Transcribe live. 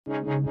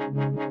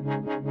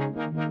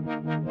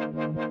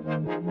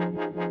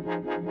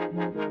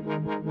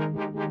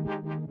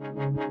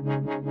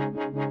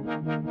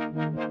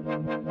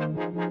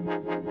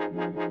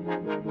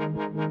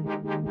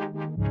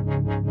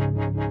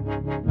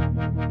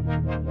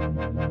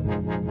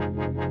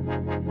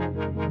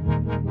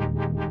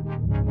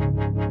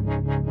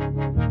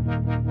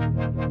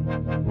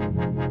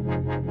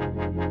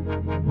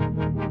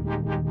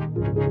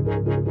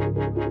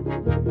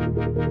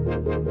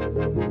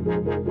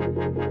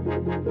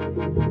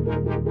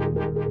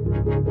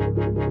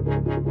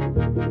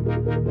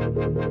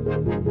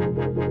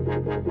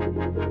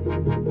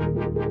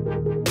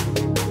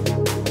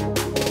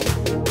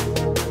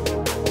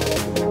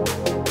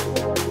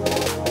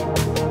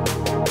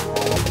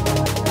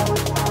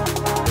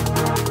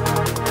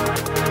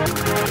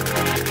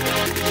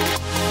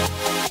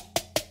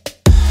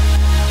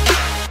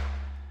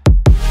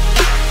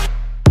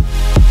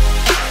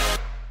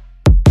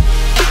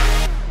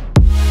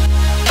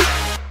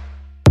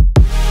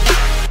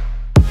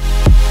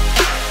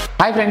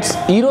Hi friends,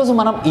 ఈరోజు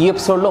మనం ఈ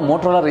ఎపిసోడ్లో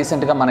మోటరోలా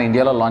రీసెంట్గా మన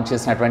ఇండియాలో లాంచ్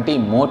చేసినటువంటి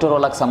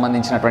మోటరోలాకి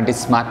సంబంధించినటువంటి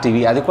స్మార్ట్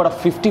టీవీ, అది కూడా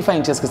 55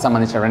 ఇంచెస్కి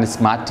సంబంధించినటువంటి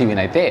స్మార్ట్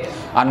టీవీని అయితే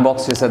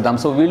అన్బాక్స్ చేసేద్దాం.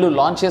 సో వీళ్ళు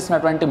లాంచ్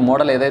చేసినటువంటి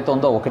మోడల్ ఏదైతే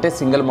ఉందో ఒకటే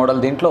సింగిల్ మోడల్.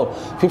 దీంట్లో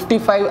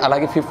 55,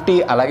 అలాగే 50,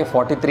 అలాగే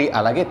 43,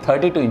 అలాగే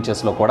 32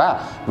 ఇంచెస్లో కూడా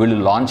వీళ్ళు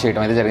లాంచ్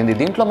చేయడం అయితే జరిగింది.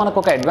 దీంట్లో మనకు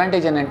ఒక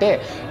అడ్వాంటేజ్ ఏంటంటే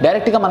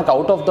డైరెక్ట్గా మనకు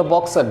out of the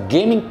box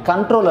gaming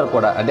controller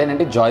కూడా,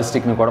 అదేనంటే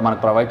జాయ్స్టిక్ని కూడా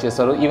మనకు ప్రొవైడ్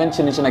చేస్తారు. ఈవెన్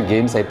చిన్న చిన్న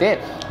గేమ్స్ అయితే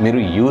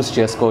మీరు యూజ్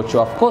చేసుకోవచ్చు.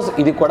 అఫ్ కోర్స్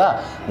ఇది కూడా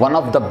one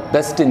of the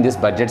best in this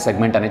budget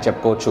segment అని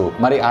చెప్పుకోవచ్చు.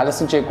 మరి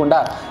ఆలస్యం చేయకుండా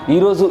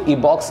ఈరోజు ఈ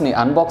బాక్స్ని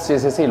అన్బాక్స్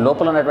చేసేసి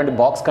లోపల ఉన్నటువంటి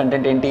బాక్స్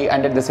కంటెంట్ ఏంటి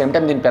and at the same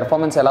time దీని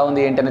పెర్ఫార్మెన్స్ ఎలా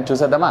ఉంది ఏంటి అనేది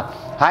చూసేద్దామా.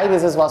 Hi,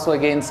 this is Vasu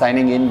again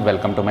signing in.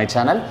 Welcome to my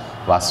channel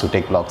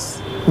Vaasutechvlogs.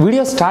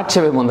 Video start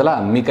చేయే ముందల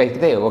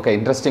మీకైతే ఒక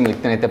ఇంట్రెస్టింగ్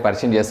వ్యక్తిని అయితే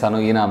పరిచయం చేస్తాను.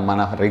 ఈయన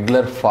మన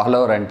రెగ్యులర్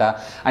ఫాలోవర్ అంట.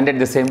 And at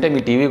the same time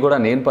ఈ టీవీ కూడా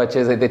నేను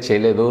పర్చేజ్ అయితే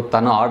చేయలేదు,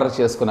 తను ఆర్డర్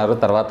చేసుకున్నారు.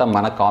 తర్వాత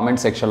మన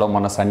కామెంట్ సెక్షన్లో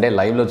మొన్న సండే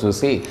లైవ్లో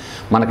చూసి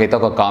మనకైతే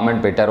ఒక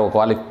కామెంట్ పెట్టారు,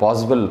 ఒకవేళ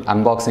పాసిబుల్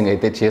అన్బాక్సింగ్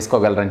అయితే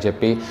చేసుకోగలరని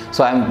చెప్పి.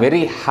 So I'm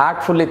very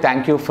heartfully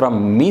thank you from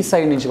me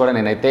side నుంచి కూడా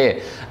నేనైతే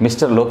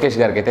మిస్టర్ లోకేష్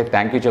గారికి అయితే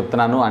థ్యాంక్ యూ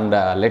చెప్తున్నాను. And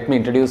let me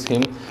introduce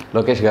him.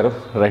 Lokesh గారు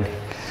రండి.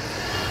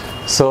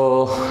 So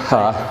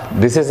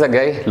this is the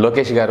guy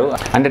Lokesh గారు.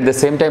 And at the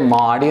same time మా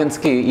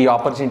ఆడియన్స్కి ఈ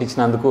ఆపర్చునిటీ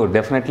ఇచ్చినందుకు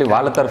డెఫినెట్లీ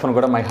వాళ్ళ తరఫున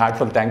కూడా my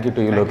heartful thank you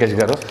to you Lokesh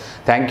గారు.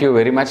 Thank you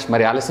very much.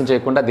 మరి ఆలస్యం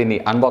చేయకుండా దీన్ని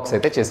అన్బాక్స్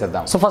అయితే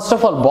చేసేద్దాం. సో ఫస్ట్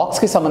ఆఫ్ ఆల్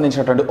బాక్స్కి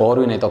సంబంధించినటువంటి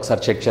ఓవర్వ్యూని అయితే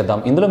ఒకసారి చెక్ చేద్దాం.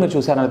 ఇందులో మీరు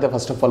చూసారంటే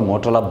first of all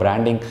Motorola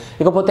branding,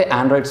 ఇకపోతే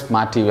Android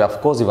smart TV. Of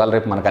course ఇవాళ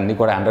రేపు మనకు అన్ని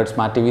కూడా ఆండ్రాయిడ్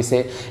స్మార్ట్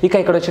టీవీసే. ఇక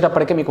ఇక్కడ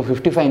వచ్చేటప్పటికే మీకు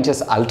 55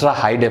 ఇంచెస్ అల్ట్రా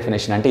హై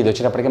డెఫినేషన్, అంటే ఇది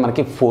వచ్చేటప్పటికే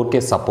మనకి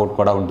 4K సపోర్ట్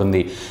కూడా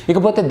ఉంటుంది.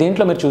 ఇకపోతే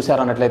దీంట్లో మీరు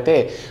చూసారన్నట్లయితే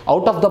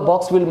అవుట్ ఆఫ్ ద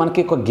బాక్స్ వీళ్ళు మనకి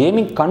ఒక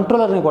గేమింగ్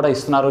కంట్రోలర్ని కూడా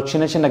ఇస్తున్నారు.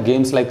 చిన్న చిన్న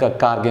గేమ్స్ లైక్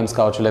కార్ గేమ్స్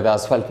కావచ్చు, లేదా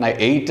అస్ఫాల్ట్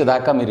 8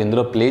 దాకా మీరు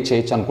ఇందులో ప్లే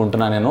చేయొచ్చు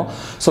అనుకుంటున్నాను నేను.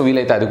 సో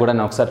వీలైతే అది కూడా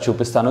నేను ఒకసారి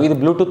చూపిస్తాను. ఇది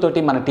బ్లూటూత్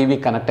తోటి మన టీవీ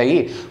కనెక్ట్ అయ్యి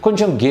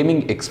కొంచెం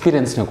గేమింగ్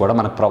ఎక్స్పీరియన్స్ని కూడా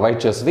మనకు ప్రొవైడ్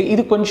చేస్తుంది.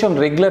 ఇది కొంచెం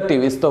రెగ్యులర్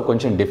టీవీస్తో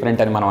కొంచెం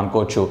డిఫరెంట్ అని మనం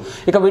అనుకోవచ్చు.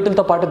 ఇక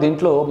వీటితో పాటు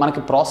దీంట్లో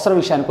మనకి ప్రాసెసర్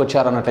విషయానికి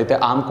వచ్చారన్నట్లయితే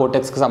ఆర్మ్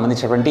కోటెక్స్కి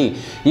సంబంధించినటువంటి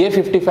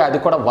A55,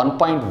 అది కూడా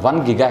 1.1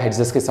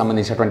 GHzకి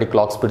సంబంధించినటువంటి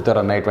క్లాక్ స్పీడ్తో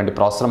రన్ అయ్యేటువంటి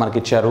ప్రాసెసర్ మనకి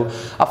ఇచ్చారు.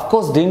 అఫ్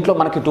కోర్స్ దీంట్లో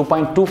మనకి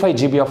 2.25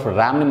 GB ఆఫ్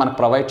ర్యామ్ని మనకు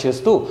ప్రొవైడ్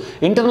చేస్తూ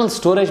ఇంటర్నల్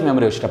స్టోరేజ్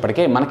మెమరీ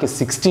వచ్చేటప్పటికే మనకి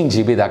 16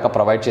 GB దాకా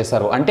ప్రొవైడ్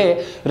చేశారు. అంటే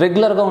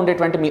రెగ్యులర్గా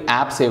ఉండేటువంటి మీ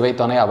యాప్స్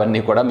ఏవైతే ఉన్నాయో అవన్నీ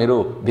కూడా మీరు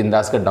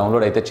బిందాస్గా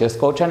డౌన్లోడ్ అయితే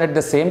చేసుకోవచ్చు. And at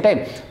the same time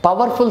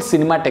powerful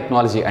cinema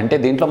technology, అంటే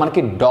దీంట్లో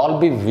మనకి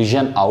డాల్బీ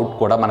విజన్ అవుట్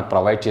కూడా మనకు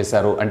ప్రొవైడ్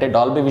చేశారు. అంటే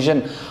డాల్బీ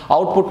విజన్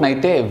అవుట్పుట్ని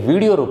అయితే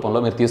వీడియో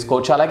రూపంలో మీరు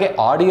తీసుకోవచ్చు. అలాగే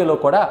ఆడియోలో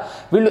కూడా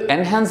వీళ్ళు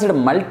enhanced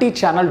multi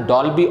channel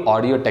Dolby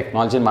audio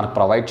టెక్నాలజీని మనకు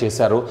ప్రొవైడ్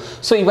చేశారు.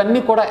 సో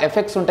ఇవన్నీ కూడా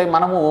ఎఫెక్ట్స్ ఉంటాయి.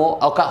 మనము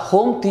ఒక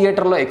హోమ్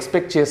థియేటర్లో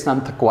ఎక్స్పెక్ట్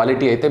చేసినంత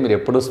క్వాలిటీ అయితే మీరు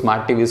ఎప్పుడు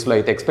స్మార్ట్ టీవీస్లో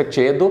అయితే ఎక్స్పెక్ట్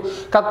చేయొద్దు.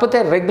 కాకపోతే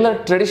రెగ్యులర్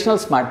ట్రెడిషనల్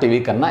స్మార్ట్ టీవీ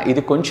కన్నా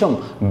ఇది కొంచెం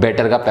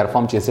బెటర్గా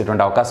పెర్ఫామ్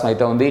చేసేటువంటి అవకాశం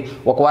అయితే ఉంది.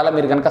 ఒకవేళ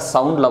మీరు కనుక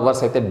సౌండ్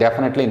లవర్స్ అయితే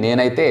డెఫినెట్లీ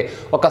నేనైతే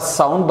ఒక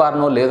సౌండ్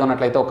బార్నో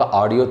లేదన్నట్లయితే ఒక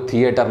ఆడియో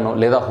థియేటర్నో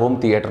లేదా హోమ్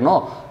థియేటర్నో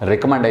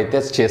రికమెండ్ అయితే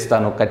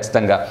చేస్తాను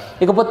ఖచ్చితంగా.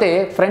 ఇకపోతే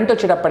ఫ్రంట్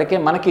వచ్చేటప్పటికే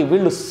మనకి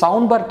వీళ్ళు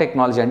సౌండ్ బార్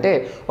టెక్నాలజీ, అంటే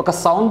ఒక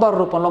సౌండ్ బార్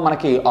రూపంలో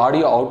మనకి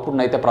ఆడియో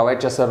అవుట్పుట్ని అయితే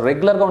ప్రొవైడ్ చేస్తారు.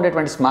 రెగ్యులర్గా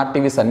ఉండేటువంటి స్మార్ట్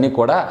టీవీస్ అన్నీ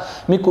కూడా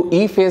మీకు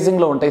ఈ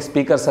ఫేజింగ్లో ఉంటాయి.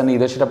 స్పీకర్స్ అన్ని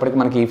ఇది వచ్చేటప్పటికి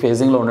మనకి ఈ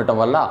ఫేజింగ్లో ఉండటం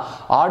వల్ల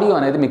ఆడియో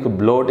అనేది మీకు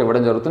బ్లోట్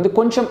ఇవ్వడం జరుగుతుంది.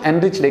 కొంచెం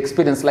ఎన్రిచ్డ్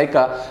ఎక్స్పీరియన్స్ లైక్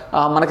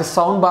మనకి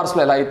సౌండ్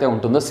బార్స్లో ఎలా అయితే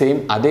ఉంటుందో సేమ్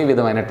అదే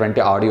విధమైనటువంటి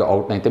ఆడియో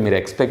అవుట్ని అయితే మీరు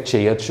ఎక్స్పెక్ట్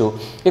చేయొచ్చు.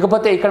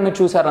 ఇకపోతే ఇక్కడ మీరు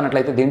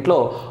చూసారన్నట్లయితే దీంట్లో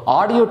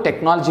ఆడియో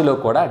టెక్నాలజీలో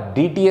కూడా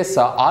DTS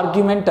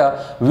ఆర్గ్యుమెంట్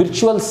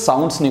విర్చువల్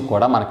సౌండ్స్ని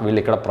కూడా మనకి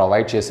వీళ్ళు ఇక్కడ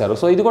ప్రొవైడ్ చేశారు.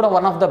 సో ఇది కూడా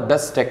one of the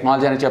best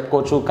technology అని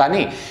చెప్పుకోవచ్చు.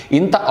 కానీ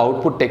ఇంత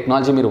అవుట్పుట్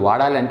టెక్నాలజీ మీరు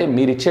వాడాలంటే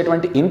మీరు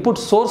ఇచ్చేటువంటి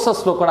ఇన్పుట్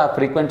సోర్సెస్లో కూడా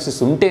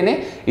ఫ్రీక్వెన్సీస్ ఉంటేనే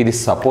ఇది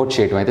సపోర్ట్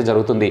చేయడం అయితే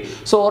జరుగుతుంది.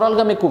 సో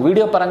ఓవరాల్గా మీకు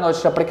వీడియో పరంగా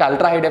వచ్చేటప్పటికి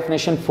ultra high definition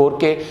definition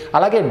 4K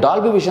అలాగే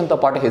డాల్బీ విజన్తో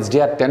పాటు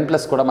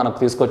HDR10+ కూడా మనకు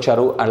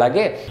తీసుకొచ్చారు.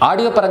 అలాగే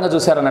ఆడియో పరంగా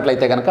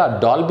చూసారన్నట్లయితే కనుక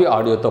డాల్బీ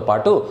ఆడియోతో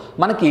పాటు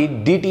మనకి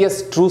DTS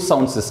ట్రూ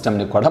సౌండ్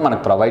సిస్టమ్ని కూడా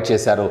మనకు ప్రొవైడ్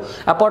చేశారు.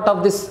 Apart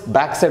of this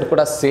back side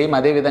కూడా సేమ్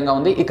అదే విధంగా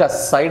ఉంది. ఇక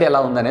సైడ్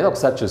ఎలా ఉందనేది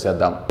ఒకసారి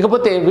చూసేద్దాం.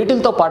 ఇకపోతే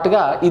వీటితో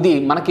పాటుగా ఇది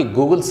మనకి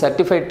గూగుల్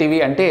సర్టిఫైడ్ టీవీ,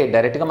 అంటే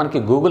డైరెక్ట్గా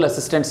మనకి గూగుల్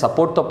అసిస్టెంట్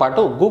సపోర్ట్తో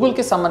పాటు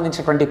గూగుల్కి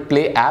సంబంధించినటువంటి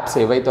ప్లే యాప్స్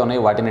ఏవైతే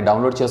ఉన్నాయో వాటిని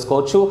డౌన్లోడ్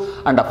చేసుకోవచ్చు.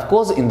 అండ్ అఫ్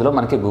కోర్స్ ఇందులో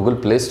మనకి గూగుల్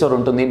ప్లే స్టోర్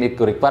ఉంటుంది.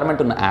 మీకు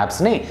రిక్వైర్మెంట్ ఉన్న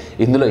యాప్స్ని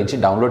ఇందులో నుంచి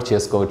డౌన్లోడ్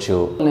చేసుకోవచ్చు.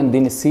 నేను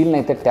దీని సీల్ని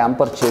అయితే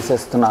ట్యాంపర్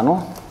చేసేస్తున్నాను.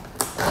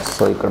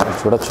 సో ఇక్కడ మీరు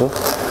చూడొచ్చు.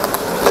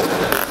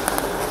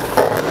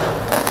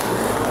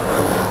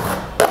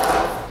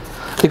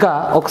 ఇక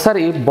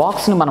ఒకసారి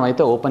బాక్స్ని మనం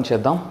అయితే ఓపెన్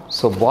చేద్దాం.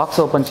 సో బాక్స్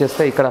ఓపెన్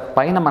చేస్తే ఇక్కడ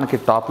పైన మనకి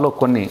టాప్లో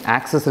కొన్ని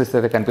యాక్సెసరీస్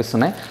అయితే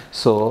కనిపిస్తున్నాయి.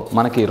 సో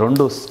మనకి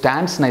 2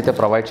 స్టాండ్స్ని అయితే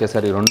ప్రొవైడ్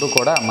చేశారు. ఈ 2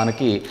 కూడా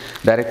మనకి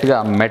డైరెక్ట్గా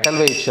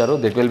మెటల్వే ఇచ్చారు.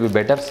 దిట్ విల్ బి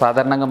బెటర్.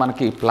 సాధారణంగా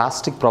మనకి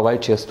ప్లాస్టిక్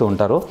ప్రొవైడ్ చేస్తూ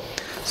ఉంటారు.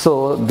 సో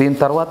దీని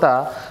తర్వాత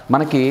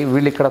మనకి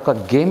వీళ్ళు ఇక్కడ ఒక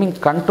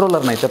గేమింగ్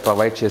కంట్రోలర్ని అయితే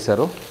ప్రొవైడ్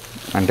చేశారు,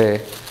 అంటే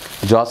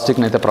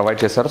జాస్టిక్ని అయితే ప్రొవైడ్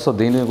చేశారు. సో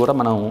దీన్ని కూడా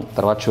మనం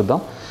తర్వాత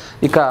చూద్దాం.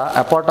 ఇక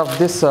అపార్ట్ ఆఫ్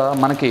దిస్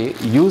మనకి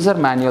యూజర్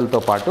మాన్యువల్తో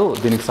పాటు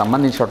దీనికి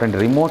సంబంధించినటువంటి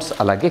రిమోట్స్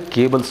అలాగే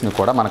కేబుల్స్ని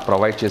కూడా మనకు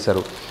ప్రొవైడ్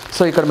చేశారు.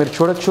 సో ఇక్కడ మీరు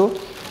చూడొచ్చు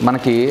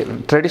మనకి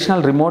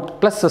traditional remote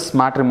plus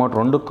smart remote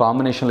 2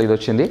 కాంబినేషన్లో ఇది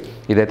వచ్చింది.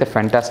 ఇదైతే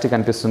ఫ్యాంటాస్టిక్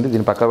అనిపిస్తుంది.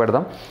 దీని పక్క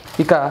పెడదాం.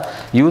 ఇక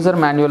యూజర్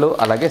మాన్యువల్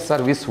అలాగే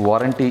సర్వీస్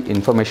వారంటీ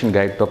ఇన్ఫర్మేషన్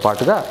గైడ్తో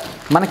పాటుగా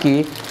మనకి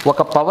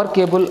ఒక పవర్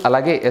కేబుల్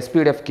అలాగే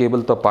SPDF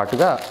కేబుల్తో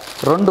పాటుగా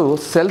 2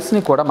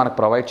 సెల్స్ని కూడా మనకు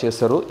ప్రొవైడ్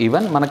చేశారు.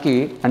 ఈవెన్ మనకి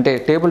అంటే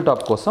టేబుల్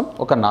టాప్ కోసం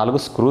ఒక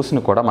 4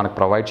 స్క్రూస్ని కూడా మనకు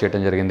ప్రొవైడ్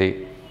చేయడం జరిగింది.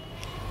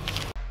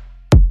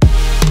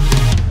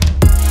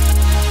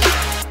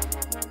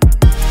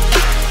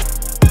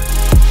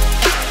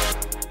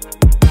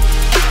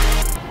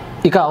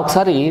 ఇక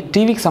ఒకసారి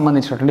టీవీకి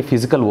సంబంధించినటువంటి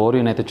ఫిజికల్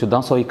ఓవర్వ్యూని అయితే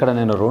చూద్దాం. సో ఇక్కడ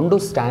నేను 2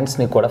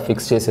 స్టాండ్స్ని కూడా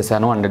ఫిక్స్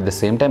చేసేసాను. And at the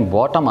same time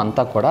bottom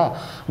అంతా కూడా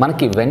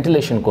మనకి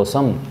వెంటిలేషన్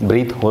కోసం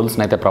బ్రీత్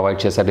హోల్స్ని అయితే ప్రొవైడ్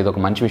చేశారు. ఇది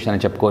ఒక మంచి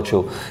విషయాన్ని చెప్పుకోవచ్చు.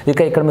 ఇక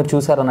ఇక్కడ మీరు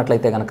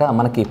చూసారన్నట్లయితే కనుక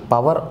మనకి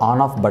పవర్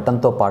ఆన్ ఆఫ్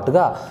బటన్తో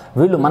పాటుగా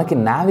వీళ్ళు మనకి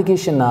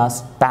నావిగేషన్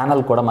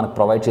ప్యానల్ కూడా మనకు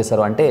ప్రొవైడ్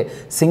చేశారు. అంటే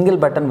సింగిల్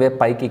బటన్ వే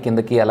పైకి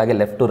కిందకి అలాగే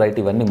లెఫ్ట్ టు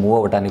రైట్ ఇవన్నీ మూవ్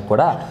అవ్వడానికి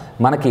కూడా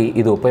మనకి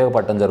ఇది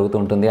ఉపయోగపడటం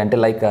జరుగుతుంటుంది. అంటే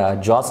లైక్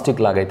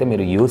జాస్టిక్ లాగా అయితే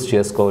మీరు యూజ్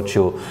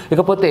చేసుకోవచ్చు.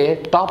 ఇకపోతే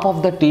టాప్ ఆఫ్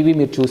ద టీవీ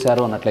మీరు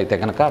చూసారు అన్నట్లయితే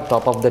కనుక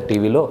టాప్ ఆఫ్ ద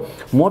టీవీలో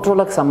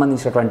మోటరోలాకి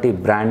సంబంధించినటువంటి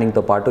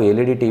బ్రాండింగ్తో పాటు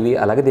LED టీవీ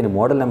అలాగే దీని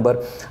మోడల్ నెంబర్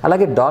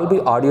అలాగే డాల్బీ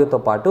ఆడియోతో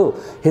పాటు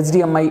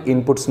HDMI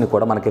ఇన్పుట్స్ని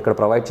కూడా మనకి ఇక్కడ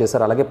ప్రొవైడ్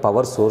చేశారు. అలాగే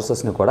పవర్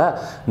సోర్సెస్ని కూడా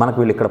మనకు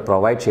వీళ్ళు ఇక్కడ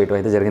ప్రొవైడ్ చేయడం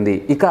అయితే జరిగింది.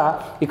 ఇక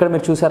ఇక్కడ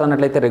మీరు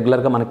చూసారన్నట్లయితే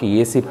రెగ్యులర్గా మనకి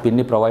AC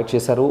పిన్ని ప్రొవైడ్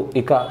చేశారు.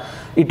 ఇక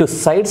ఇటు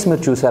సైడ్స్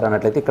మీరు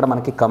చూసారన్నట్లయితే ఇక్కడ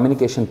మనకి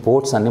కమ్యూనికేషన్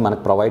పోర్ట్స్ అన్ని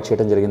మనకు ప్రొవైడ్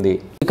చేయడం జరిగింది.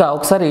 ఇక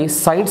ఒకసారి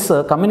సైడ్స్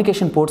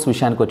కమ్యూనికేషన్ పోర్ట్స్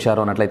విషయానికి వచ్చారు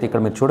అన్నట్లయితే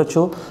ఇక్కడ మీరు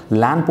చూడొచ్చు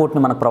ల్యాన్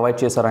పోర్ట్ని మనకు ప్రొవైడ్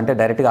చేశారు. అంటే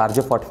డైరెక్ట్గా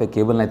RJ45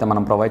 కేబుల్ని అయితే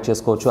మనం ప్రొవైడ్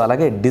చేసుకోవచ్చు.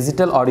 అలాగే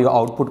డిజిటల్ ఆడియో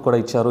అవుట్పుట్ కూడా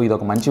ఇచ్చారు. ఇది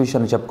ఒక మంచి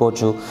విషయాన్ని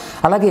చెప్పుకోవచ్చు.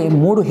 అలాగే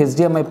 3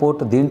 HDMI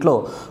పోర్ట్, దీంట్లో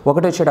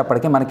ఒకటి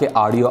వచ్చేటప్పటికి మనకి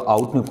ఆడియో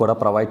అవుట్ని కూడా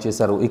ప్రొవైడ్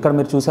చేశారు. ఇక్కడ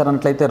మీరు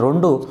చూసారన్నట్లయితే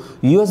 2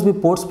 USB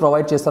పోర్ట్స్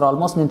ప్రొవైడ్ చేశారు.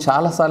 ఆల్మోస్ట్ నేను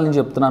చాలాసార్లు నేను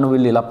చెప్తున్నాను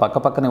వీళ్ళు ఇలా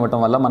పక్కన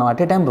ఇవ్వడం వల్ల మనం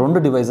at a time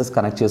 2 devices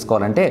connect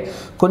చేసుకోవాలంటే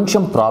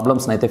కొంచెం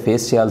ప్రాబ్లమ్స్ని అయితే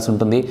ఫేస్ చేయాల్సి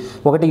ఉంటుంది.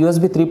 ఒకటి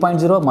USB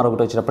 3.0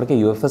 మరొకటి వచ్చేటప్పటికి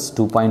UFS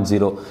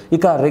 2.0.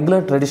 ఇక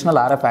రెగ్యులర్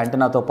ట్రెడిషనల్ RF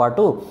యాంటెనాతో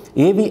పాటు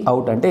AV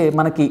అవుట్ అంటే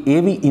మనకి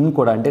AV ఇన్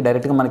కూడా, అంటే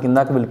డైరెక్ట్గా మనకి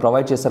ఇందాక వీళ్ళు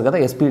ప్రొవైడ్ చేశారు కదా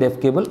SPDF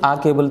కేబుల్, ఆ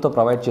కేబుల్తో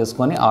ప్రొవైడ్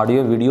చేసుకొని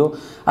ఆడియో వీడియో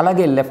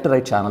అలాగే లెఫ్ట్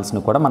రైట్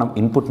ఛానల్స్ని కూడా మనం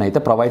ఇన్పుట్ని అయితే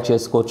ప్రొవైడ్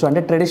చేసుకోవచ్చు.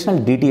 అంటే ట్రెడిషనల్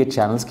DTH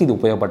ఛానల్స్కి ఇది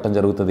ఉపయోగపడటం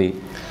జరుగుతుంది.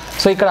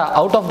 సో ఇక్కడ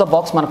అవుట్ ఆఫ్ ద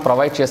బాక్స్ మనకు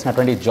ప్రొవైడ్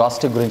చేసినటువంటి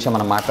జాస్టిక్ గురించి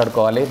మనం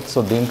మాట్లాడుకోవాలి. సో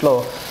దీంట్లో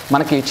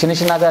మనకి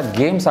చిన్నగా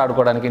గేమ్స్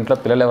ఆడుకోవడానికి ఇంట్లో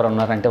పిల్లలు ఎవరు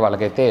ఉన్నారంటే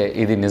వాళ్ళకైతే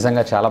ఇది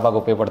నిజంగా చాలా బాగా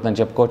ఉపయోగపడుతుందని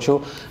చెప్పుకోవచ్చు.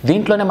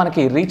 దీంట్లోనే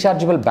మనకి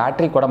రీఛార్జబుల్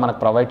బ్యాటరీ కూడా మనకు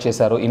ప్రొవైడ్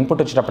చేశారు.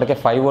 ఇన్పుట్ వచ్చేటప్పటికే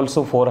 5 volts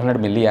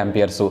 400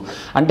 mAh,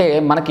 అంటే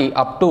మనకి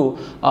అప్ టు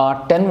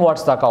 10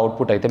 watts దాకా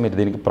అవుట్పుట్ అయితే మీరు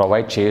దీనికి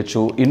ప్రొవైడ్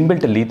చేయొచ్చు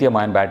ఇన్బిల్ట్ లిథియం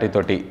అయాన్ బ్యాటరీ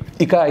తోటి.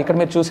 ఇక ఇక్కడ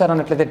మీరు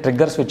చూసారన్నట్లయితే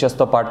ట్రిగ్గర్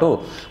స్విచెస్తో పాటు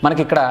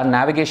మనకి ఇక్కడ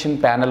navigation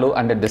panel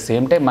and at the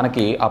same time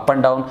మనకి అప్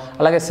అండ్ డౌన్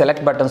అలాగే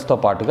సెలెక్ట్ బటన్స్తో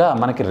పాటుగా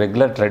మనకి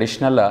రెగ్యులర్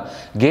ట్రెడిషనల్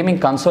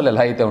గేమింగ్ కన్సోల్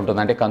ఎలా అయితే ఉంటుందో,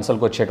 అంటే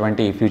కన్సోల్కి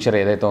వచ్చేటువంటి ఫ్యూచర్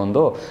ఏదైతే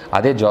ఉందో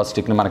అదే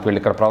జాస్టిక్ని మనకి వీళ్ళు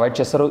ఇక్కడ ప్రొవైడ్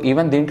చేస్తారు.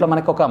 ఈవెన్ దీంట్లో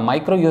మనకి ఒక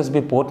మైక్రో USB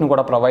పోర్ట్ని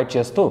కూడా ప్రొవైడ్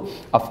చేస్తూ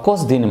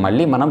అఫ్కోర్స్ దీన్ని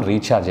మళ్ళీ మనం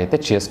రీఛార్జ్ అయితే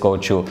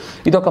చేసుకోవచ్చు.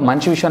 ఇది ఒక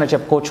మంచి విషయాన్ని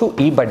చెప్పుకోవచ్చు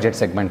ఈ బడ్జెట్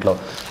సెగ్మెంట్లో.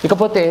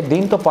 ఇకపోతే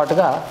దీంతో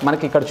పాటుగా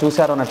మనకి ఇక్కడ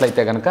చూసారు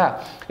అన్నట్లయితే కనుక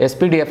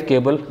SPDF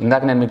కేబుల్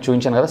ఇందాక నేను మీకు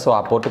చూపించాను కదా, సో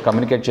ఆ పోర్ట్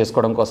కమ్యూనికేట్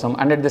చేసుకోవడం కోసం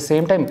and at the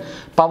same time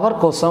power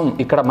కోసం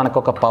ఇక్కడ మనకు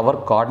ఒక పవర్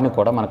కార్డ్ని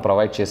కూడా మనకు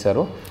ప్రొవైడ్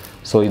చేశారు.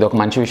 సో ఇది ఒక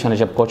మంచి విషయాన్ని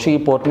చెప్పుకోవచ్చు. ఈ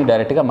పోర్ట్ని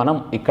డైరెక్ట్గా మనం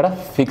ఇక్కడ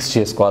ఫిక్స్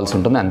చేసుకోవాల్సి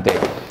ఉంటుంది అంతే.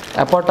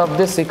 అపార్ట్ ఆఫ్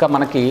దిస్ ఇక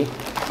మనకి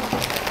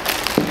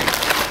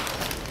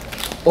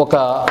ఒక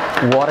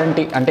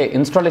వారంటీ అంటే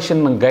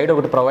ఇన్స్టాలేషన్ గైడ్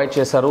ఒకటి ప్రొవైడ్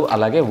చేశారు,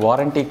 అలాగే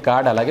వారంటీ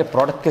కార్డ్, అలాగే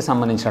ప్రోడక్ట్కి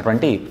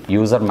సంబంధించినటువంటి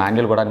యూజర్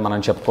మాన్యువల్ కూడా మనం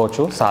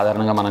చెప్పుకోవచ్చు,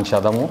 సాధారణంగా మనం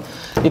చదవము.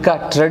 ఇక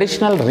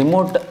traditional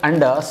remote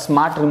and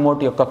smart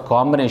remote యొక్క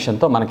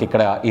కాంబినేషన్తో మనకి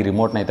ఇక్కడ ఈ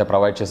రిమోట్ని అయితే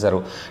ప్రొవైడ్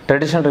చేశారు.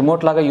 ట్రెడిషనల్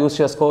రిమోట్ లాగా యూజ్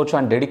చేసుకోవచ్చు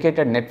అండ్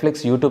డెడికేటెడ్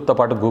నెట్ఫ్లిక్స్, యూట్యూబ్తో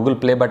పాటు గూగుల్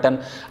ప్లే బటన్,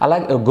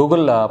 అలాగే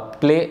గూగుల్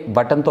ప్లే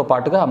బటన్తో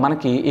పాటుగా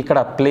మనకి ఇక్కడ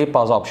ప్లే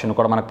పాజ్ ఆప్షన్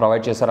కూడా మనకు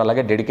ప్రొవైడ్ చేశారు,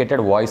 అలాగే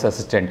డెడికేటెడ్ వాయిస్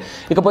అసిస్టెంట్.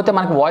 ఇకపోతే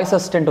మనకి వాయిస్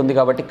అసిస్టెంట్ ఉంది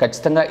కాబట్టి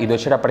ఖచ్చితంగా ఇది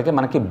వచ్చేటప్పటికి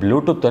మనకి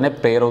బ్లూటూత్తోనే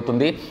పేర్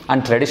అవుతుంది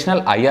అండ్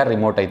ట్రెడిషనల్ ఐఆర్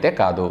రిమోట్ అయితే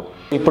కాదు.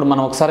 ఇప్పుడు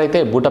మనం ఒకసారి అయితే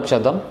బూటప్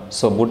చేద్దాం.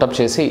 సో బూటప్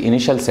చేసి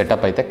ఇనిషియల్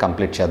సెటప్ అయితే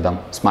కంప్లీట్ చేద్దాం.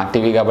 స్మార్ట్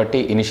టీవీ కాబట్టి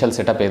ఇనిషియల్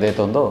సెటప్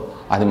ఏదైతే ఉందో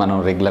అది మనం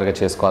రెగ్యులర్గా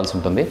చేసుకోవాల్సి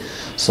ఉంటుంది.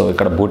 సో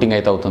ఇక్కడ బూటింగ్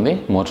అయితే అవుతుంది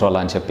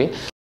మోటరోలా అని చెప్పి.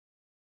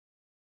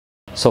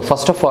 సో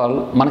ఫస్ట్ ఆఫ్ ఆల్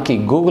మనకి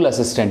గూగుల్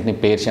అసిస్టెంట్ని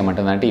పేర్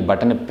చేయమంటుంది. అంటే ఈ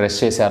బటన్ని ప్రెస్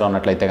చేశారో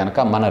అన్నట్లయితే కనుక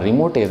మన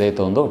రిమోట్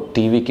ఏదైతే ఉందో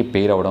టీవీకి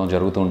పేర్ అవ్వడం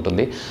జరుగుతూ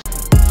ఉంటుంది.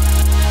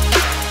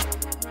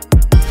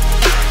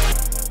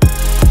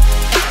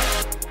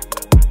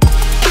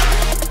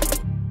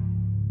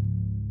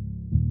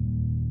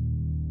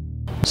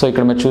 సో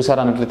ఇక్కడ మీరు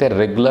చూసారన్నట్లయితే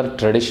రెగ్యులర్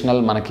ట్రెడిషనల్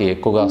మనకి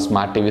ఎక్కువగా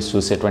స్మార్ట్ టీవీస్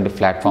చూసేటువంటి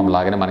ప్లాట్ఫామ్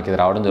లాగానే మనకి ఇది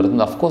రావడం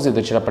జరుగుతుంది. అఫ్కోర్స్ ఇది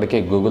వచ్చేటప్పటికే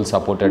గూగుల్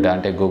సపోర్టెడ్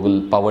అంటే గూగుల్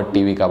పవర్డ్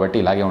టీవీ కాబట్టి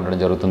ఇలాగే ఉండడం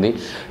జరుగుతుంది.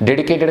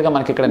 డెడికేటెడ్గా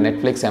మనకి ఇక్కడ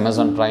నెట్ఫ్లిక్స్,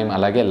 అమెజాన్ ప్రైమ్,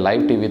 అలాగే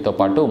లైవ్ టీవీతో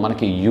పాటు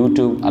మనకి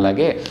యూట్యూబ్,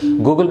 అలాగే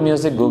Google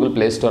music, Google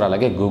play store,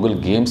 అలాగే గూగుల్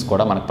గేమ్స్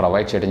కూడా మనకు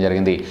ప్రొవైడ్ చేయడం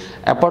జరిగింది.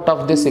 అపార్ట్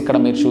ఆఫ్ దిస్ ఇక్కడ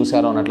మీరు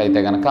చూసారో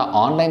అన్నట్లయితే కనుక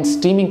ఆన్లైన్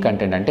స్ట్రీమింగ్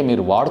కంటెంట్ అంటే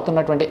మీరు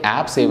వాడుతున్నటువంటి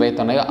యాప్స్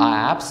ఏవైతే ఉన్నాయో ఆ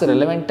యాప్స్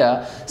రిలవెంట్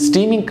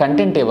స్ట్రీమింగ్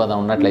కంటెంట్ ఏదైనా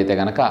ఉన్నట్లయితే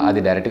కనుక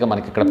అది డైరెక్ట్గా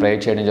మనకి ఇక్కడ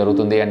ప్రొవైడ్ చేయడం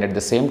జరుగుతుంది. And at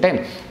the same time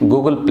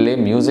Google play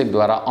music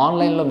ద్వారా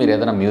ఆన్లైన్లో మీరు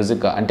ఏదైనా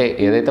మ్యూజిక్ అంటే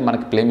ఏదైతే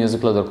మనకి ప్లే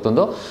మ్యూజిక్లో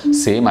దొరుకుతుందో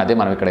సేమ్ అదే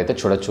మనం ఇక్కడైతే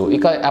చూడొచ్చు.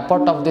 ఇక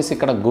అపార్ట్ ఆఫ్ దిస్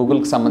ఇక్కడ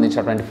గూగుల్కి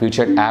సంబంధించినటువంటి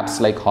featured apps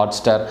like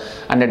Hotstar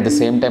and at the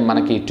same time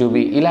మనకి యూట్యూబ్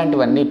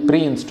ఇలాంటివన్నీ ప్రీ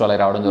ఇన్స్టాల్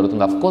అయి రావడం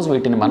జరుగుతుంది. అఫ్కోర్స్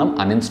వీటిని మనం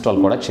అన్ఇన్స్టాల్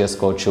కూడా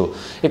చేసుకోవచ్చు.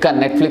 ఇక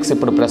నెట్ఫ్లిక్స్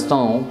ఇప్పుడు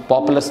ప్రస్తుతం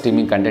పాపులర్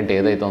స్ట్రీమింగ్ కంటెంట్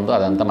ఏదైతే ఉందో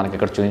అదంతా మనకి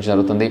ఇక్కడ చూపించడం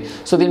జరుగుతుంది.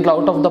 సో దీంట్లో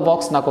అవుట్ ఆఫ్ ద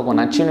బాక్స్ నాకు ఒక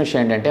నచ్చిన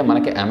విషయం ఏంటంటే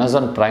మనకి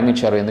అమెజాన్ ప్రైమ్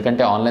ఇచ్చారు.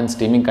 ఎందుకంటే ఆన్లైన్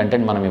స్ట్రీమింగ్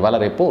కంటెంట్ మనం ఇవాళ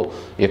రేపు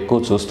ఎక్కువ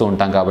చూస్తూ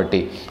ఉంటాం కాబట్టి.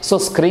 సో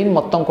స్క్రీన్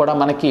మొత్తం కూడా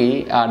మనకి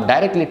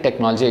డైరెక్ట్ లిట్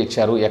టెక్నాలజీ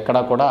ఇచ్చారు.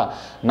 ఎక్కడా కూడా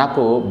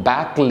నాకు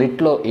బ్యాక్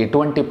లిట్లో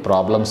ఎటువంటి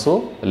ప్రాబ్లమ్స్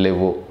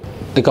లేవు.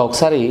 ఇక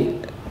ఒకసారి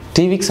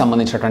టీవీకి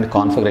సంబంధించినటువంటి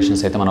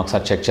కాన్ఫిగరేషన్స్ అయితే మనం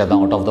ఒకసారి చెక్ చేద్దాం.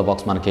 అవుట్ ఆఫ్ ద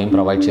బాక్స్ మనకి ఏం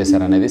ప్రొవైడ్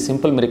చేశారనేది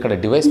సింపుల్. మీరు ఇక్కడ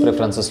డివైస్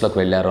ప్రిఫరెన్సెస్లోకి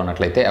వెళ్ళారు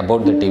అన్నట్లయితే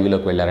అబౌట్ ద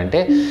టీవీలోకి వెళ్ళారంటే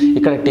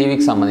ఇక్కడ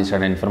టీవీకి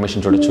సంబంధించిన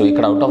ఇన్ఫర్మేషన్ చూడొచ్చు.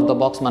 ఇక్కడ అవుట్ ఆఫ్ ద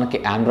బాక్స్ మనకి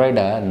ఆండ్రాయిడ్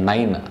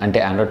 9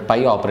 అంటే ఆండ్రాయిడ్ పై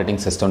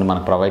ఆపరేటింగ్ సిస్టమ్ని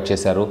మనకు ప్రొవైడ్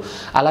చేశారు.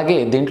 అలాగే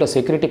దీంట్లో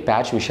సెక్యూరిటీ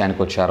ప్యాచ్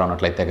విషయానికి వచ్చారు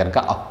అన్నట్లయితే కనుక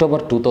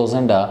అక్టోబర్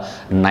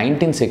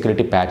 2019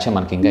 సెక్యూరిటీ ప్యాచ్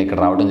మనకి ఇంకా ఇక్కడ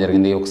రావడం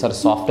జరిగింది. ఒకసారి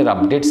సాఫ్ట్వేర్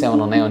అప్డేట్స్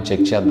ఏమైనా ఉన్నాయో అని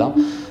చెక్ చేద్దాం.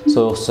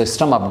 సో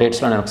సిస్టమ్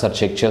అప్డేట్స్లో నేను ఒకసారి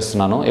చెక్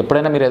చేస్తున్నాను.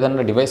 ఎప్పుడైనా మీరు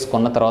ఏదైనా డివైస్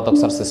కొన్న తర్వాత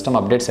ఒకసారి సిస్టమ్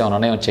అప్డేట్స్ ఏమైనా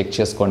ఉన్నాయో చెక్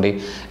చేసుకోండి.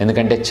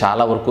 ఎందుకంటే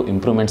చాలా వరకు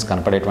ఇంప్రూవ్మెంట్స్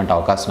కనపడేటువంటి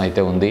అవకాశం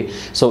అయితే ఉంది.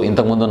 సో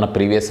ఇంతకుముందు ఉన్న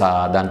ప్రీవియస్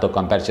దాంతో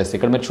కంపేర్ చేస్తే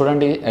ఇక్కడ మీరు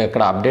చూడండి,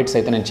 ఇక్కడ అప్డేట్స్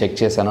అయితే నేను చెక్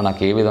చేశాను.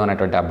 నాకు ఏ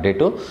విధమైనటువంటి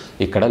అప్డేటు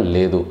ఇక్కడ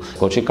లేదు.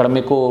 ఇక్కడ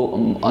మీకు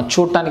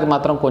చూడటానికి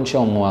మాత్రం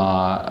కొంచెం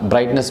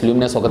బ్రైట్నెస్,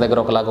 లూమినెస్ ఒక దగ్గర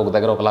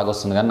ఒకలాగా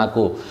వస్తుంది, కానీ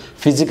నాకు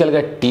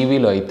ఫిజికల్గా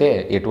టీవీలో అయితే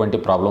ఎటువంటి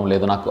ప్రాబ్లం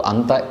లేదు. నాకు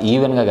అంతా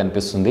ఈవెన్గా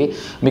కనిపిస్తుంది.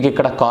 మీకు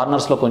ఇక్కడ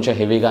కార్నర్స్లో కొంచెం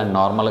హెవీగా,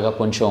 నార్మల్గా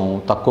కొంచెం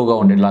తక్కువగా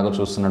ఉండేలాగా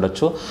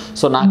చూస్తుండొచ్చు.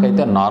 సో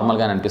నాకైతే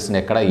నార్మల్గా అనిపిస్తుంది.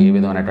 ఎక్కడ ఏ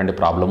విధమైనటువంటి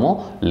ప్రాబ్లము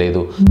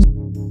లేదు.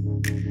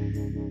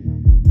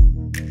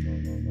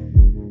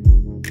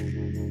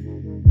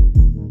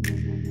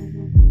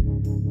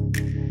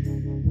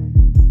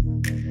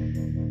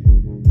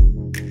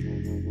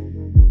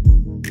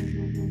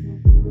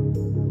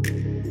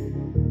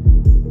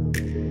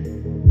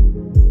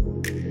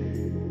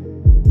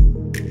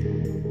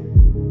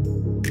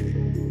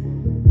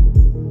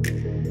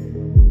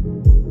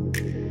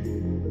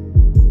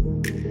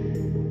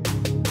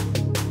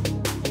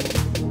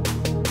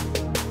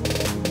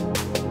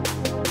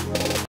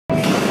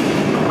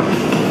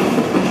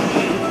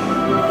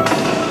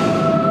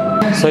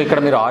 సో ఇక్కడ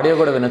మీరు ఆడియో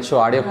కూడా వినొచ్చు.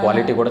 ఆడియో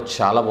క్వాలిటీ కూడా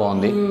చాలా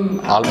బాగుంది.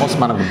 ఆల్మోస్ట్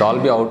మనకు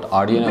డాల్బీ అవుట్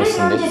ఆడియోనే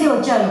వస్తుంది.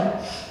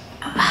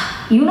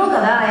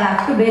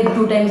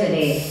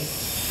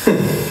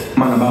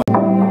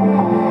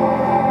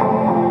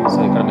 సో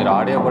ఇక్కడ మీరు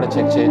ఆడియో కూడా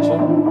చెక్ చేయొచ్చు.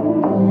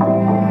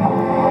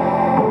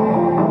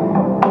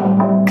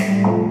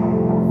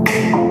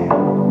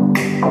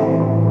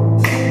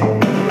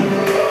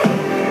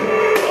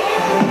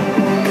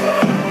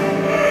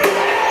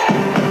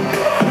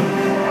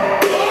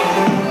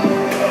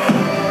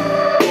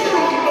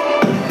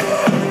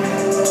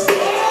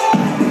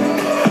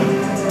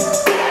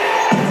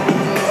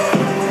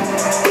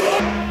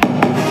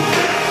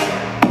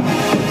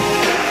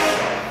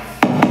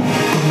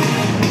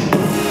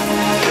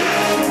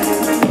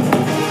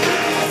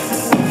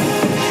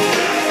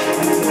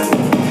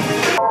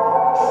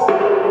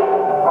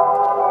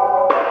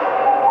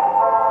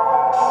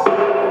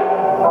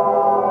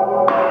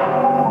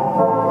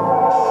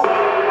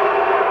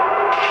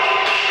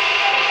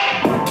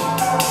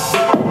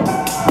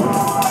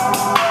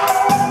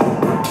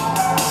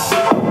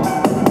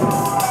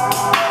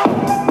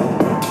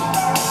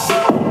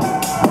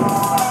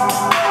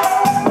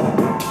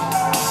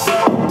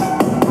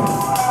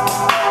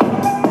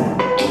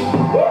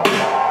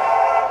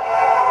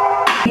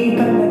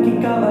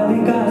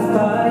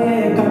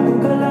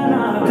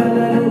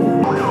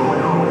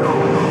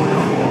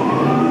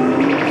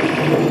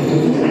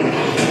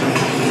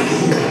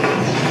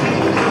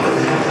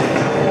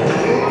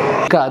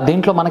 ఇంకా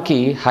దీంట్లో మనకి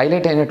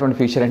హైలైట్ అయినటువంటి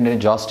ఫీచర్ ఏంటంటే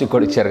జాస్టిక్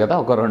కూడా ఇచ్చారు కదా,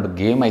 ఒక 2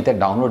 గేమ్ అయితే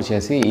డౌన్లోడ్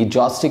చేసి ఈ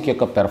జాస్టిక్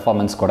యొక్క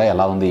పెర్ఫార్మెన్స్ కూడా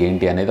ఎలా ఉంది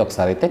ఏంటి అనేది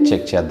ఒకసారి అయితే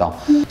చెక్ చేద్దాం.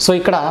 సో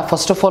ఇక్కడ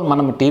ఫస్ట్ ఆఫ్ ఆల్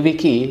మనం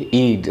టీవీకి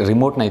ఈ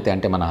రిమోట్ని అయితే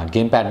అంటే మన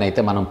గేమ్ ప్యాడ్ని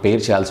అయితే మనం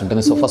పేర్ చేయాల్సి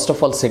ఉంటుంది. సో ఫస్ట్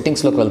ఆఫ్ ఆల్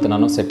సెట్టింగ్స్లోకి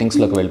వెళ్తున్నాను.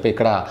 సెట్టింగ్స్లోకి వెళ్ళిపోయి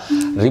ఇక్కడ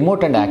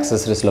రిమోట్ అండ్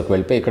యాక్సెసరీస్లోకి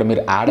వెళ్ళిపోయి ఇక్కడ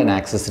మీరు యాడ్ అండ్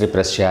యాక్సెసరీ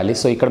ప్రెస్ చేయాలి.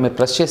 సో ఇక్కడ మీరు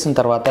ప్రెస్ చేసిన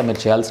తర్వాత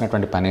మీరు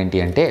చేయాల్సినటువంటి పని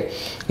ఏంటి అంటే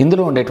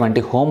ఇందులో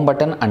ఉండేటువంటి home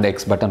button and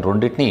X button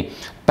రెండింటిని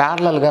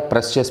ప్యారలల్గా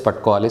ప్రెస్ చేసి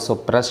పట్టుకోవాలి. సో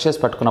ప్రెస్ చేసి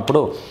పట్టుకున్నప్పుడు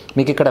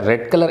మీకు ఇక్కడ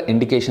రెడ్ కలర్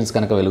ఇండికేషన్స్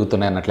కనుక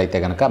వెలుగుతున్నాయి అన్నట్లయితే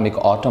కనుక మీకు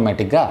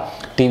ఆటోమేటిక్గా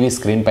టీవీ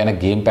స్క్రీన్ పైన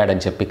గేమ్ ప్యాడ్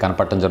అని చెప్పి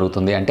కనపడటం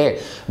జరుగుతుంది. అంటే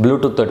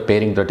బ్లూటూత్ తోటి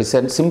పేరింగ్ తోటి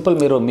సింపుల్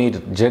మీరు మీ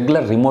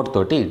రెగ్యులర్ రిమోట్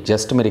తోటి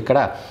జస్ట్ మీరు ఇక్కడ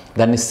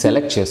దాన్ని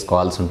సెలెక్ట్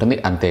చేసుకోవాల్సి ఉంటుంది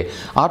అంతే.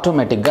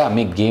 ఆటోమేటిక్గా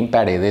మీ గేమ్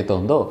ప్యాడ్ ఏదైతే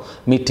ఉందో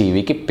మీ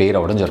టీవీకి పేర్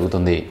అవ్వడం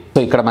జరుగుతుంది.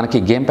 సో ఇక్కడ మనకి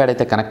గేమ్ ప్యాడ్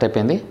అయితే కనెక్ట్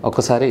అయిపోయింది.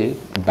 ఒకసారి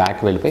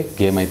బ్యాక్ వెళ్ళిపోయి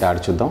గేమ్ అయితే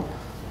ఆడి చూద్దాం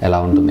ఎలా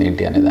ఉంటుంది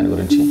ఏంటి అనే దాని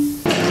గురించి.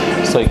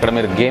 సో ఇక్కడ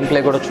మీరు గేమ్ ప్లే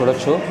కూడా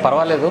చూడొచ్చు,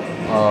 పర్వాలేదు.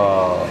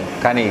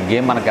 కానీ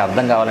గేమ్ మనకి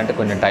అర్థం కావాలంటే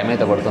కొంచెం టైం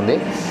అయితే పడుతుంది.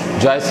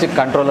 జాయ్స్టిక్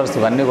కంట్రోలర్స్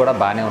ఇవన్నీ కూడా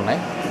బాగానే ఉన్నాయి,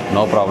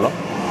 నో ప్రాబ్లం.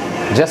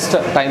 జస్ట్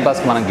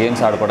టైంపాస్కి మనం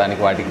గేమ్స్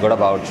ఆడుకోవడానికి వాటికి కూడా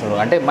బాగొచ్చు.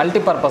 అంటే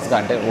మల్టీపర్పస్గా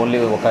అంటే ఓన్లీ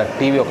ఒక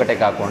టీవీ ఒకటే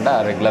కాకుండా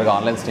రెగ్యులర్గా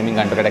ఆన్లైన్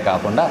స్ట్రీమింగ్ అంటే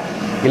కాకుండా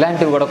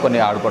ఇలాంటివి కూడా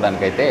కొన్ని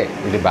ఆడుకోవడానికి అయితే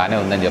ఇది బాగానే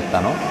ఉందని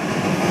చెప్తాను.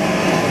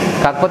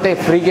 కాకపోతే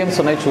ఫ్రీ గేమ్స్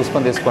ఉన్నాయి,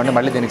 చూసుకొని తీసుకోండి.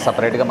 మళ్ళీ దీనికి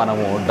సపరేట్గా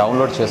మనము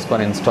డౌన్లోడ్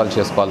చేసుకొని ఇన్స్టాల్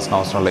చేసుకోవాల్సిన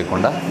అవసరం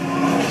లేకుండా.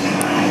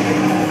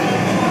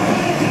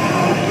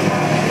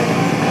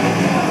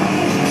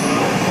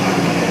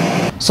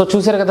 సో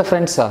చూసారు కదా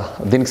ఫ్రెండ్స్,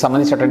 దీనికి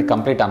సంబంధించినటువంటి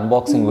కంప్లీట్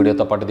అన్బాక్సింగ్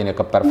వీడియోతో పాటు దీని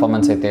యొక్క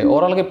పెర్ఫార్మెన్స్ అయితే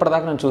ఓవరాల్గా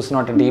ఇప్పటిదాకా నేను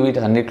చూసినటువంటి టీవీ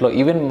అన్నింటిలో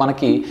ఈవెన్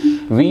మనకి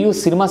వియూ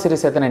సినిమా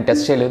సిరీస్ అయితే నేను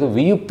టెస్ట్ చేయలేదు,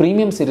 వియూ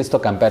ప్రీమియం సిరీస్తో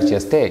కంపేర్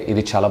చేస్తే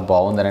ఇది చాలా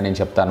బాగుందని నేను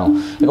చెప్తాను.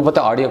 ఇకపోతే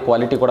ఆడియో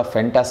క్వాలిటీ కూడా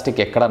ఫెంటాస్టిక్,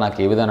 ఎక్కడ నాకు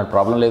ఏ విధమైన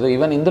ప్రాబ్లం లేదు.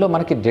 ఈవెన్ ఇందులో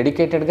మనకి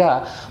డెడికేటెడ్గా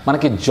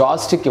మనకి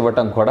జాయ్స్టిక్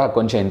ఇవ్వటం కూడా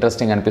కొంచెం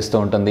ఇంట్రెస్టింగ్ అనిపిస్తూ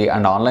ఉంటుంది.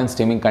 And online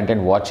streaming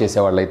content watch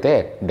చేసేవాళ్ళు అయితే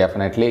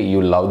definitely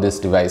you love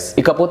this device.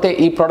 ఇకపోతే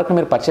ఈ ప్రోడక్ట్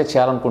మీరు పర్చేస్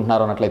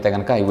చేయాలనుకుంటున్నారు అన్నట్లయితే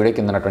కనుక ఈ వీడియో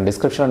కింద ఉన్నటువంటి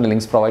డిస్క్రిప్షన్లో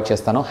లింక్స్ ప్రొవైడ్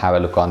చేస్తాను, have a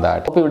look on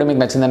that. ఈ వీడియో మీకు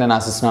నచ్చిందని నేను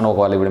ఆశిస్తున్నాను.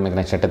 ఒకవేళ వీడియో మీకు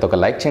నచ్చినట్లయితే ఒక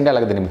లైక్ చేయండి,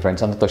 అలాగే దీన్ని మీ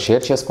ఫ్రెండ్స్ అందరితో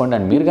షేర్ చేసుకోండి.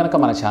 అండ్ మీరు కనుక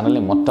మన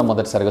ఛానల్ని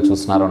మొట్టమొదటిసారిగా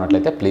చూస్తున్నారు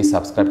అన్నట్లయితే ప్లీజ్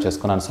సబ్స్క్రైబ్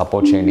చేసుకుని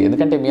సపోర్ట్ చేయండి.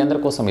 ఎందుకంటే మీ అందరి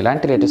కోసం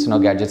ఇలాంటి లేటెస్ట్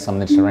గ్యాడ్జెట్స్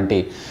సంబంధించినటువంటి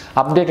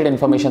అప్డేటెడ్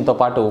ఇన్ఫర్మేషన్తో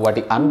పాటు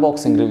వాటి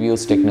unboxing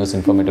reviews, tech news,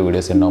 informative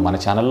videos ఎన్నో మన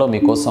ఛానల్లో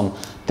మీకోసం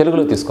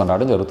తెలుగులో తీసుకొని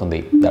రావడం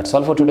జరుగుతుంది. That's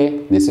all for today.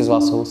 This is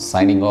Vasu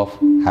signing off.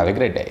 Have a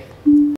great day.